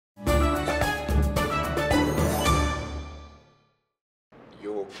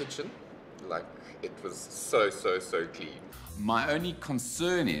your kitchen, like it was so clean. My only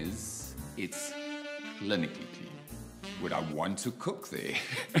concern is it's clinically clean. Would I want to cook there?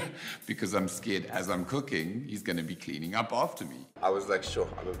 Because I'm scared as I'm cooking, he's going to be cleaning up after me. I was like, sure,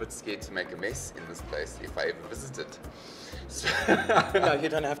 I'm a bit scared to make a mess in this place if I ever visited. So No, you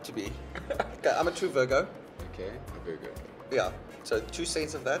don't have to be. Okay, I'm a true Virgo. Okay, a Virgo. Yeah, so 2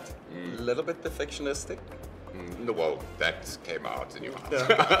 cents of that, a little bit perfectionistic. Well, that came out in your mouth.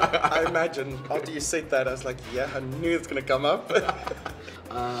 Yeah. I imagine after you said that, I was like, yeah, I knew it's going to come up.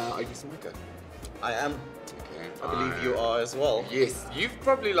 Are you smoker? I am. Okay. I believe you are as well. Yes, you've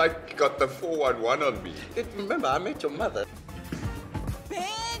probably like got the 411 on me. Remember, I met your mother.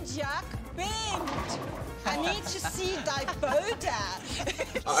 Bend, Jac, bend. I need to see thy boda.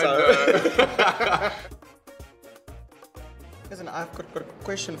 I know. Listen, I've got a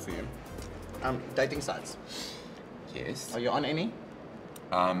question for you. Dating sites. Yes. Are you on any?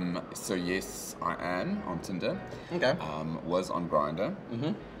 So yes, I am on Tinder. Okay. Was on Grindr.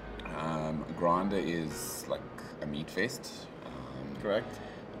 Grindr is like a meat fest. Correct.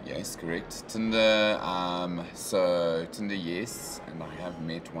 Yes, correct. Tinder, so Tinder, yes, and I have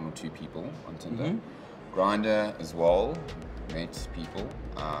met 1 or 2 people on Tinder. Grindr as well, met people,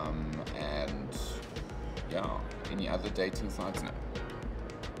 and yeah, any other dating sites? No.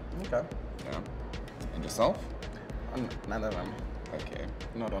 Okay. Yeah. And yourself? None of them. Okay.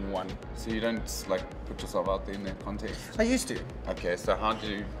 Not on one. So you don't like put yourself out there in that context? I used to. Okay, so how do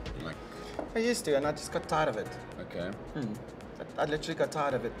you like? I used to, and I just got tired of it. Okay. I literally got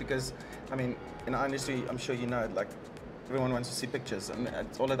tired of it because, I mean, in our industry, I'm sure you know, like, everyone wants to see pictures and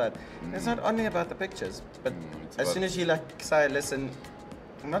it's all of that. It's not only about the pictures, but as soon as you like say, listen,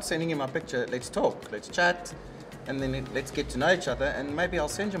 I'm not sending you my picture, let's talk, let's chat, and then let's get to know each other, and maybe I'll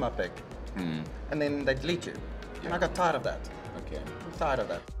send you my pic. And then they delete you. And I got tired of that. Okay. I'm tired of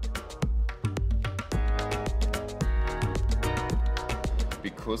that.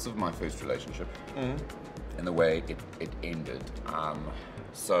 Because of my first relationship and the way it ended,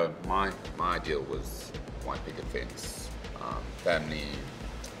 so my ideal was white picket fence, family,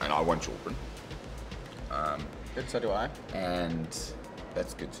 and I want children. Good, so do I. And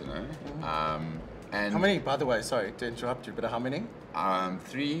that's good to know. And how many, by the way, sorry to interrupt you, but how many?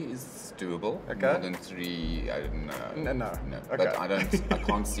 3 is doable. Okay. More than 3, I don't know. No. But Okay. I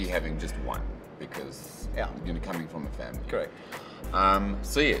can't see having just one because Yeah. you know, coming from a family. Correct.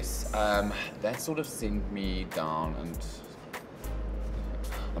 So yes, that sort of sent me down, and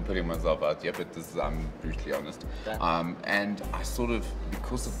I'm putting myself out here, but this is, I'm brutally honest. Okay. And I sort of,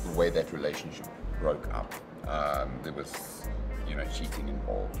 because of the way that relationship broke up, there was, you know, cheating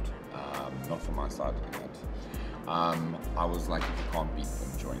involved. Not from my side in that. I was like, if you can't beat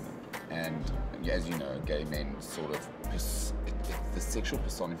them, join them. And as you know, gay men sort of, the sexual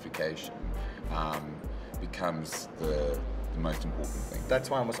personification becomes the most important thing. That's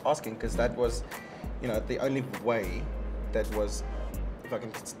why I was asking, because that was, you know, the only way that was, if I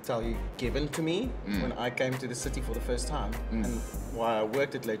can tell you, given to me when I came to the city for the first time. And why I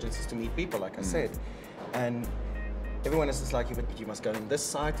worked at Legends is to meet people, like I said. And everyone is just like, but you must go on this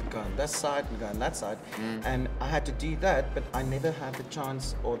side and go on this side and go on that side. And I had to do that, but I never had the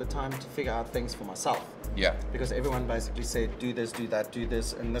chance or the time to figure out things for myself. Yeah. Because everyone basically said, do this, do that, do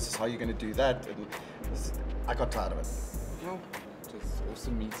this, and this is how you're going to do that. And I got tired of it. Well, it was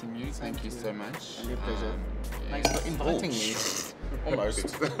awesome meeting you. Thank you so much. And your pleasure. Yeah. Thanks for inviting me.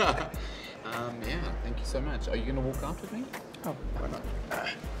 Almost. Yeah, thank you so much. Are you going to walk out with me? Oh, why not?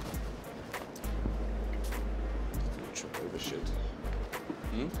 Trip over shit.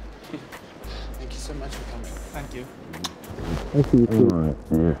 Thank you so much for coming. Thank you. Thank you. All right.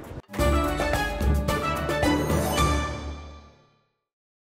 Yeah.